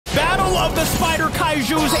all of the spider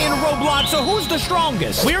kaijus in Roblox, so who's the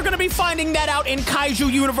strongest? We are going to be finding that out in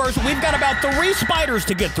Kaiju universe. We've got about 3 spiders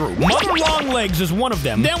to get through. Mother Longlegs is one of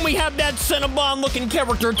them. Then we have that Cinnabon-looking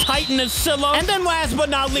character, Titanus Scylla. And then last but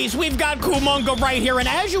not least, we've got Kumonga right here. And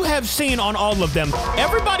as you have seen on all of them,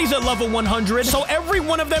 everybody's at level 100, so every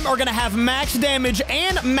one of them are going to have max damage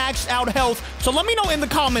and maxed out health. So let me know in the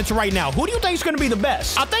comments right now, who do you think is going to be the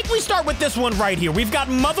best? I think we start with this one right here. We've got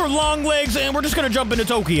Mother Longlegs, and we're just going to jump into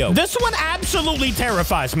Tokyo. This one absolutely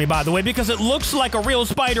terrifies me, by the way, because it looks like a real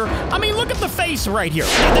spider. I mean, look at the face right here.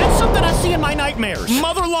 That's something I see in my nightmares.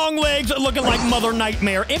 Mother Longlegs looking like Mother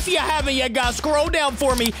Nightmare. If you haven't yet, guys, scroll down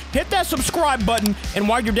for me, hit that subscribe button, and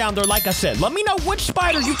while you're down there, like I said, let me know which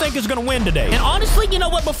spider you think is going to win today. And honestly, you know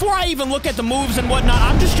what? Before I even look at the moves and whatnot,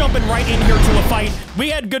 I'm just jumping right in here to a fight. We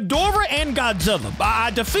had Ghidorah and Godzilla.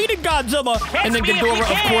 I defeated Godzilla, and then Ghidorah,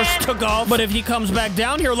 of course, took off. But if he comes back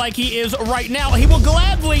down here like he is right now, he will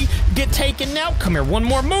gladly get taken out. Come here, one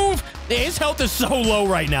more move. His health is so low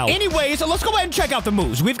right now. Anyways, let's go ahead and check out the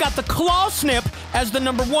moves. We've got the claw snip as the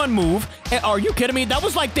 #1 move. Are you kidding me? That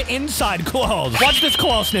was like the inside claws. Watch this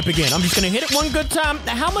claw snip again. I'm just gonna hit it one good time.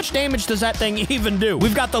 How much damage does that thing even do?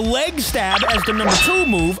 We've got the leg stab as the #2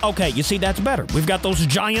 move. Okay, you see, that's better. We've got those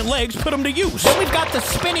giant legs, put them to use. Then we've got the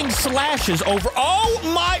spinning slashes over. Oh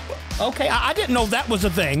my... Okay, I didn't know that was a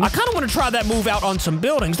thing. I kind of want to try that move out on some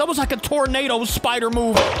buildings. That was like a tornado spider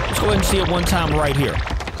move. Let's go ahead and see it one time right here.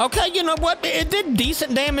 Okay, you know what? It did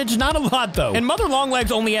decent damage, not a lot though. And Mother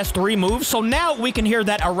Longlegs only has 3 moves, so now we can hear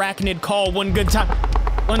that arachnid call one good time.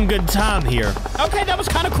 One good time here. Okay, that was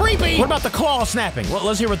kind of creepy. What about the claw snapping? Well,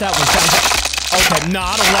 let's hear what that one sounds like. Okay, nah,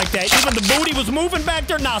 I don't like that. Even the booty was moving back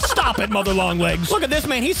there. Nah, stop it, Mother Longlegs. Look at this,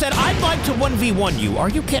 man. He said, I'd like to 1v1 you. Are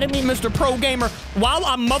you kidding me, Mr. Pro Gamer? While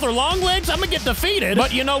I'm Mother Longlegs, I'm gonna get defeated.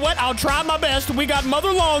 But you know what? I'll try my best. We got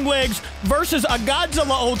Mother Longlegs versus a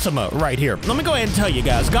Godzilla Ultima right here. Let me go ahead and tell you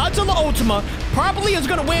guys. Godzilla Ultima probably is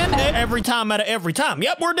gonna win every time out of every time.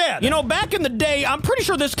 Yep, we're dead. You know, back in the day, I'm pretty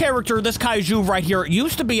sure this character, this Kaiju right here,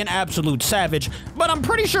 used to be an absolute savage, but I'm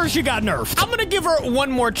pretty sure she got nerfed. I'm gonna give her one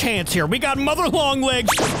more chance here. We got Mother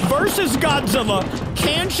Longlegs versus Godzilla.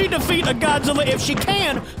 Can she defeat a Godzilla? If she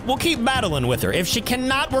can, we'll keep battling with her. If she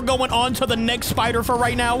cannot, we're going on to the next spider for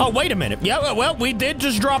right now. Oh, wait a minute. Yeah, well, we did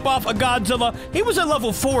just drop off a Godzilla. He was at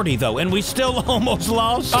level 40, though, and we still almost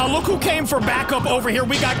lost. Look who came for backup over here.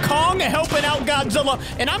 We got Kong helping out Godzilla,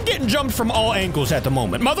 and I'm getting jumped from all angles at the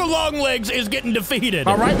moment. Mother Longlegs is getting defeated.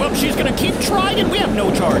 All right, well, she's gonna keep trying. We have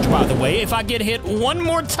no charge, by the way. If I get hit one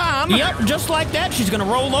more time, yep, just like that, she's gonna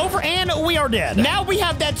roll over, and we are dead. Now we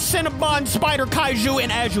have that Cinnabon spider Kaiju,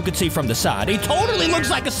 and as you can see from the side, he totally looks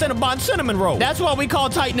like a Cinnabon cinnamon roll. That's why we call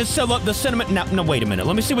Titanus Scylla the cinnamon... No, wait a minute.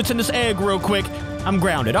 Let me see what's in this egg real quick. I'm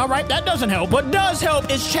grounded. All right, that doesn't help. What does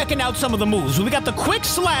help is checking out some of the moves. We got the quick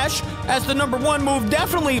slash as the #1 move.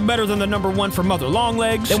 Definitely better than the #1 for Mother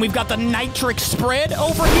Longlegs. Then we've got the nitric spread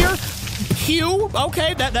over here. Pew.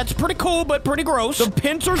 Okay, that's pretty cool, but pretty gross. The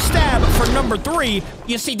pincer stab for #3.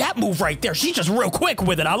 You see that move right there? She's just real quick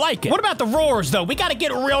with it. I like it. What about the roars, though? We got to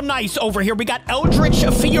get real nice over here. We got Eldritch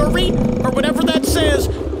Fury, or whatever that says,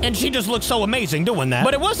 and she just looks so amazing doing that.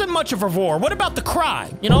 But it wasn't much of a roar. What about the cry?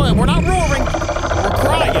 You know, we're not roaring. We're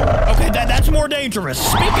crying. Okay, that's more dangerous.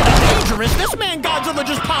 Speaking of dangerous, this man Godzilla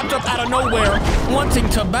just popped up out of nowhere wanting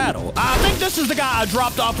to battle. I think this is the guy I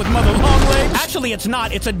dropped off with Mother Longlegs. Actually, it's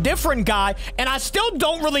not. It's a different guy, and I still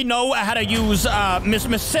don't really know how to use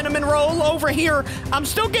Miss Cinnamon Roll over here. I'm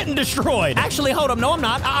still getting destroyed. Actually, hold up. No, I'm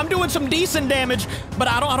not. I'm doing some decent damage, but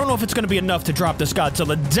I don't know if it's going to be enough to drop this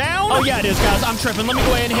Godzilla down. Oh, yeah, it is, guys. I'm tripping. Let me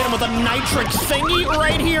go ahead and hit him with a nitric thingy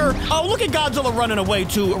right here. Oh, look at Godzilla running away,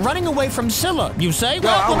 too. Running away from Scylla, you say?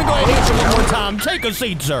 Well, let me go ahead and hit you one more time. Take a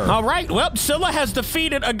seat, sir. All right. Well, Scylla has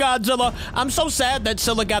defeated a Godzilla. I'm so sad that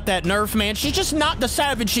Scylla got that nerf, man. She's just not the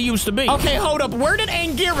savage she used to be. Okay, hold up. Where did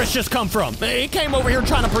Anguirus just come from? He came over here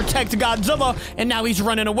trying to protect Godzilla, and now he's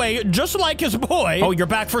running away just like his boy. Oh, you're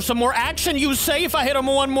back for some more action, you say? If I hit him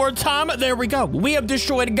one more time, there we go. We have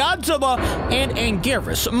destroyed Godzilla and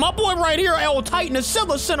Anguirus. My boy right here, old Titanus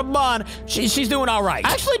Scylla Cinnabon, she's doing all right.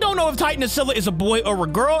 I actually don't know if Titanus Scylla is a boy or a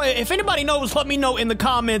girl. If anybody knows, let me know in the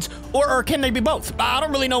comments, or can they be both? I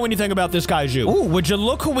don't really know anything about this Kaiju. Ooh, would you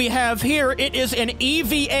look who we have here? It is an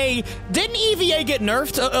EVA. Didn't EVA get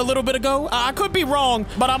nerfed a little bit ago? I could be wrong,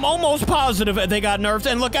 but I'm almost positive they got nerfed.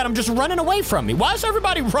 And look at him just running away from me. Why is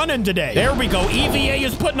everybody running today? There we go. EVA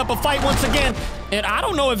is putting up a fight once again. And I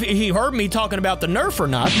don't know if he heard me talking about the nerf or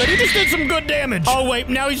not, but he just did some good damage. Oh, wait,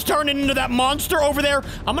 now he's turning into that monster over there.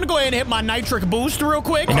 I'm gonna go ahead and hit my nitric boost real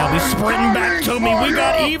quick. And now he's sprinting back to me. We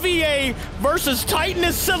got EVA versus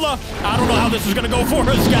Titanus Scylla. I don't know how this is gonna go for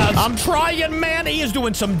us, guys. I'm trying, man. He is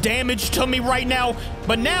doing some damage to me right now.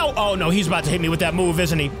 But now, oh no, he's about to hit me with that move,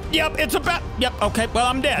 isn't he? Yep, it's about, yep, okay, well,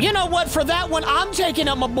 I'm dead. You know what? For that one, I'm taking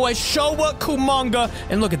up my boy Showa Kumonga.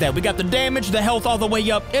 And look at that. We got the damage, the health all the way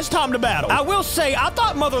up. It's time to battle. I will say, I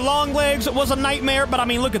thought Mother Longlegs was a nightmare, but I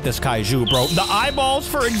mean, look at this Kaiju, bro. The eyeballs,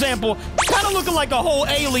 for example, kind of looking like a whole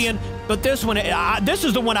alien. But this one, this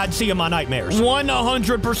is the one I'd see in my nightmares.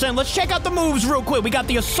 100%. Let's check out the moves real quick. We got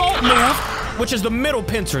the assault move, which is the middle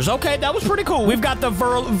pincers. Okay, that was pretty cool. We've got the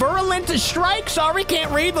virulent strike. Sorry,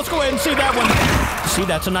 can't read. Let's go ahead and see that one. See,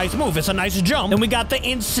 that's a nice move. It's a nice jump. And we got the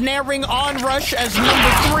ensnaring onrush as number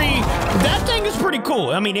 3. That thing is pretty cool.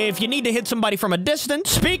 I mean, if you need to hit somebody from a distance.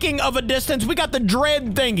 Speaking of a distance, we got the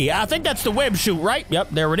dread thingy. I think that's the web shoot, right? Yep,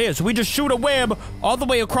 there it is. We just shoot a web all the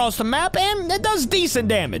way across the map, and it does decent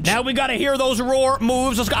damage. Now we gotta hear those roar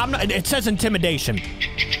moves. Let's go. It says intimidation.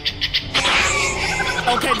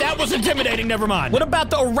 Okay, that was intimidating. Never mind. What about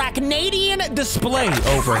the Arachnadian display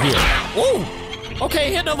over here? Ooh.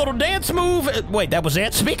 Okay, hitting a little dance move. Wait, that was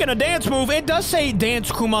it? Speaking of dance move, it does say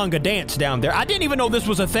dance Kumonga dance down there. I didn't even know this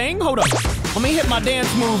was a thing. Hold up. Let me hit my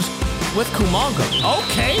dance moves with Kumonga.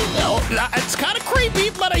 Okay, well, it's kind of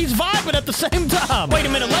creepy, but he's vibing at the same time. Wait a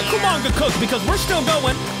minute, let Kumonga cook because we're still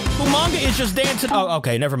going. Kumonga is just dancing. Oh,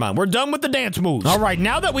 okay, never mind. We're done with the dance moves. All right,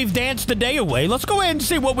 now that we've danced the day away, let's go ahead and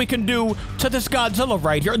see what we can do to this Godzilla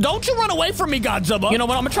right here. Don't you run away from me, Godzilla. You know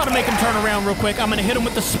what? I'm gonna try to make him turn around real quick. I'm gonna hit him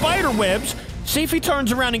with the spider webs. See if he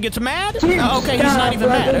turns around and gets mad. Okay, he's not even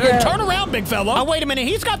mad. Turn around, big fella. Oh, wait a minute.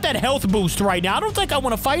 He's got that health boost right now. I don't think I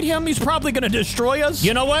want to fight him. He's probably going to destroy us.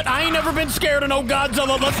 You know what? I ain't never been scared of no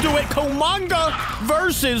Godzilla. Let's do it. Kumonga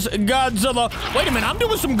versus Godzilla. Wait a minute. I'm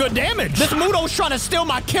doing some good damage. This Muto's trying to steal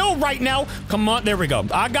my kill right now. Come on. There we go.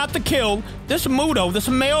 I got the kill. This Muto, this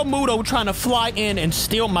male Muto trying to fly in and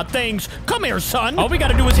steal my things. Come here, son. All we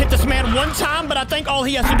got to do is hit this man one time, but I think all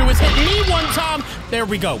he has to do is hit me one time. There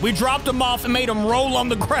we go. We dropped him off and made him roll on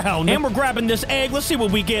the ground. And we're grabbing this egg. Let's see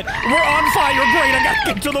what we get. We're on fire. Great. I got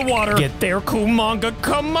to get to the water. Get there, Kumonga.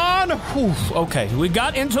 Come on. Whew. Okay. We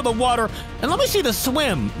got into the water. And let me see the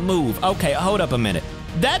swim move. Okay. Hold up a minute.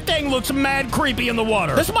 That thing looks mad creepy in the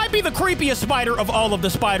water. This might be the creepiest spider of all of the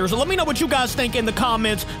spiders. Let me know what you guys think in the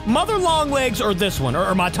comments. Mother Longlegs or this one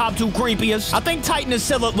are my top 2 creepiest. I think Titanus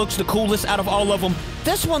Scylla looks the coolest out of all of them.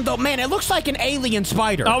 This one, though, man, it looks like an alien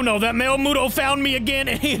spider. Oh, no, that male Muto found me again,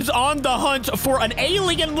 and he is on the hunt for an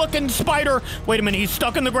alien-looking spider. Wait a minute, he's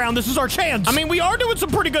stuck in the ground. This is our chance. I mean, we are doing some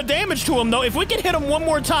pretty good damage to him, though. If we can hit him one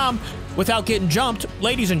more time without getting jumped,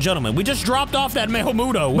 ladies and gentlemen, we just dropped off that male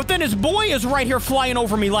Muto. But then his boy is right here flying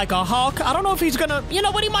over me like a hawk. I don't know if he's gonna, you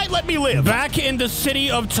know what, he might let me live. Back in the city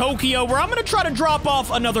of Tokyo, where I'm gonna try to drop off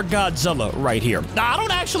another Godzilla right here. Now, I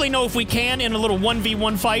don't actually know if we can in a little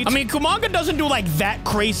 1v1 fight. I mean, Kumonga doesn't do like that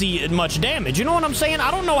crazy much damage. You know what I'm saying?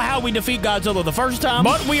 I don't know how we defeat Godzilla the first time,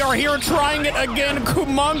 but we are here trying it again.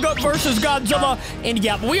 Kumonga versus Godzilla. And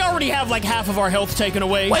yeah, we already have like half of our health taken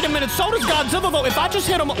away. Wait a minute, so does Godzilla though. If I just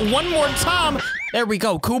hit him one more time, there we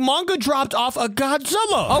go. Kumonga dropped off a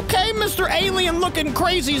Godzilla. Okay, Mr. Alien-looking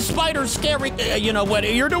crazy spider scary. You know what?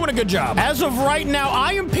 You're doing a good job. As of right now,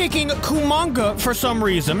 I am picking Kumonga for some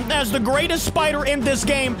reason as the greatest spider in this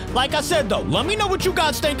game. Like I said, though, let me know what you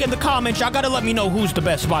guys think in the comments. Y'all gotta let me know who's the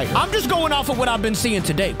best spider. I'm just going off of what I've been seeing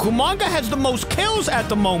today. Kumonga has the most kills at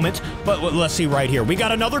the moment, but let's see right here. We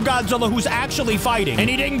got another Godzilla who's actually fighting, and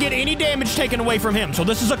he didn't get any damage taken away from him. So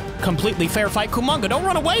this is a completely fair fight. Kumonga, don't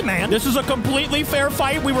run away, man. This is a completely fair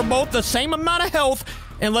fight. We were both the same amount of health,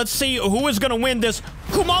 and let's see who is gonna win this.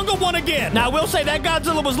 Kumonga won again. Now, I will say that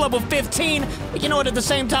Godzilla was level 15, but you know what? At the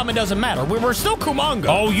same time, it doesn't matter. We're still Kumonga.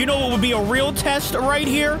 Oh, you know what would be a real test right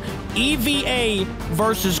here? EVA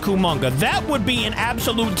versus Kumonga. That would be an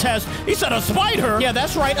absolute test. He said a spider. Yeah,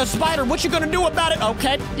 that's right, a spider. What you gonna do about it?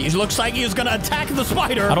 Okay, he looks like he is gonna attack the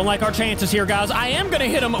spider. I don't like our chances here, guys. I am gonna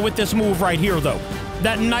hit him with this move right here, though.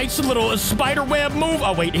 That nice little spider web move.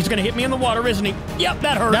 Oh, wait, he's gonna hit me in the water, isn't he? Yep,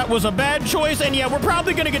 that hurt. That was a bad choice, and yeah, we're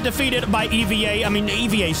probably gonna get defeated by EVA. I mean,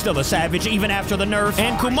 EVA's still a savage, even after the nerf.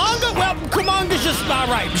 And Kumonga, well, Kumonga's just all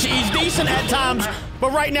right. She's decent at times,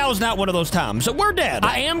 but right now is not one of those times. So we're dead.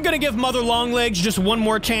 I am gonna give Mother Longlegs just one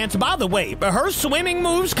more chance. By the way, her swimming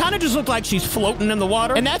moves kind of just look like she's floating in the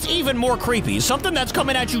water, and that's even more creepy. Something that's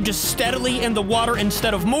coming at you just steadily in the water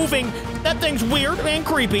instead of moving. That thing's weird and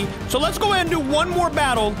creepy. So let's go ahead and do one more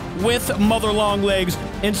battle with Mother Longlegs.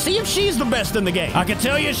 and see if she's the best in the game. I can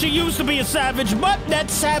tell you she used to be a savage, but that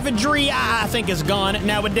savagery, I think, is gone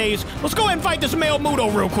nowadays. Let's go ahead and fight this male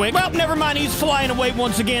Muto real quick. Well, never mind. He's flying away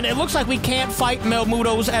once again. It looks like we can't fight male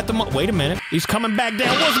Mutos at the Wait a minute. He's coming back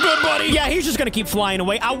down. What's good, buddy? Yeah, he's just gonna keep flying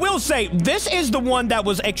away. I will say, this is the one that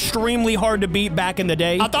was extremely hard to beat back in the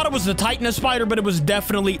day. I thought it was the Titanus spider, but it was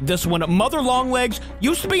definitely this one. Mother Longlegs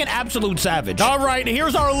used to be an absolute savage. All right,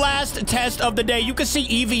 here's our last test of the day. You can see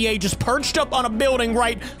EVA just perched up on a building,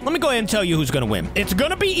 right? Let me go ahead and tell you who's gonna win. It's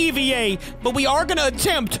gonna be EVA, but we are gonna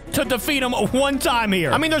attempt to defeat him one time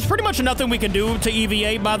here. I mean, there's pretty much nothing we can do to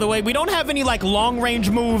EVA, by the way. We don't have any, like, long-range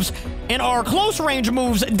moves, and our close-range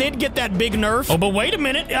moves did get that big nerf. Oh, but wait a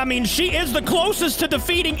minute. I mean, she is the closest to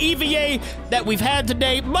defeating EVA that we've had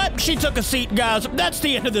today, but she took a seat, guys. That's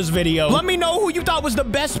the end of this video. Let me know who you thought was the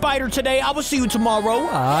best spider today. I will see you tomorrow.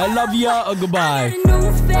 I love ya. Goodbye.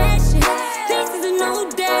 This is a new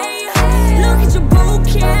day. Look at your bow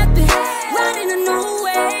cap.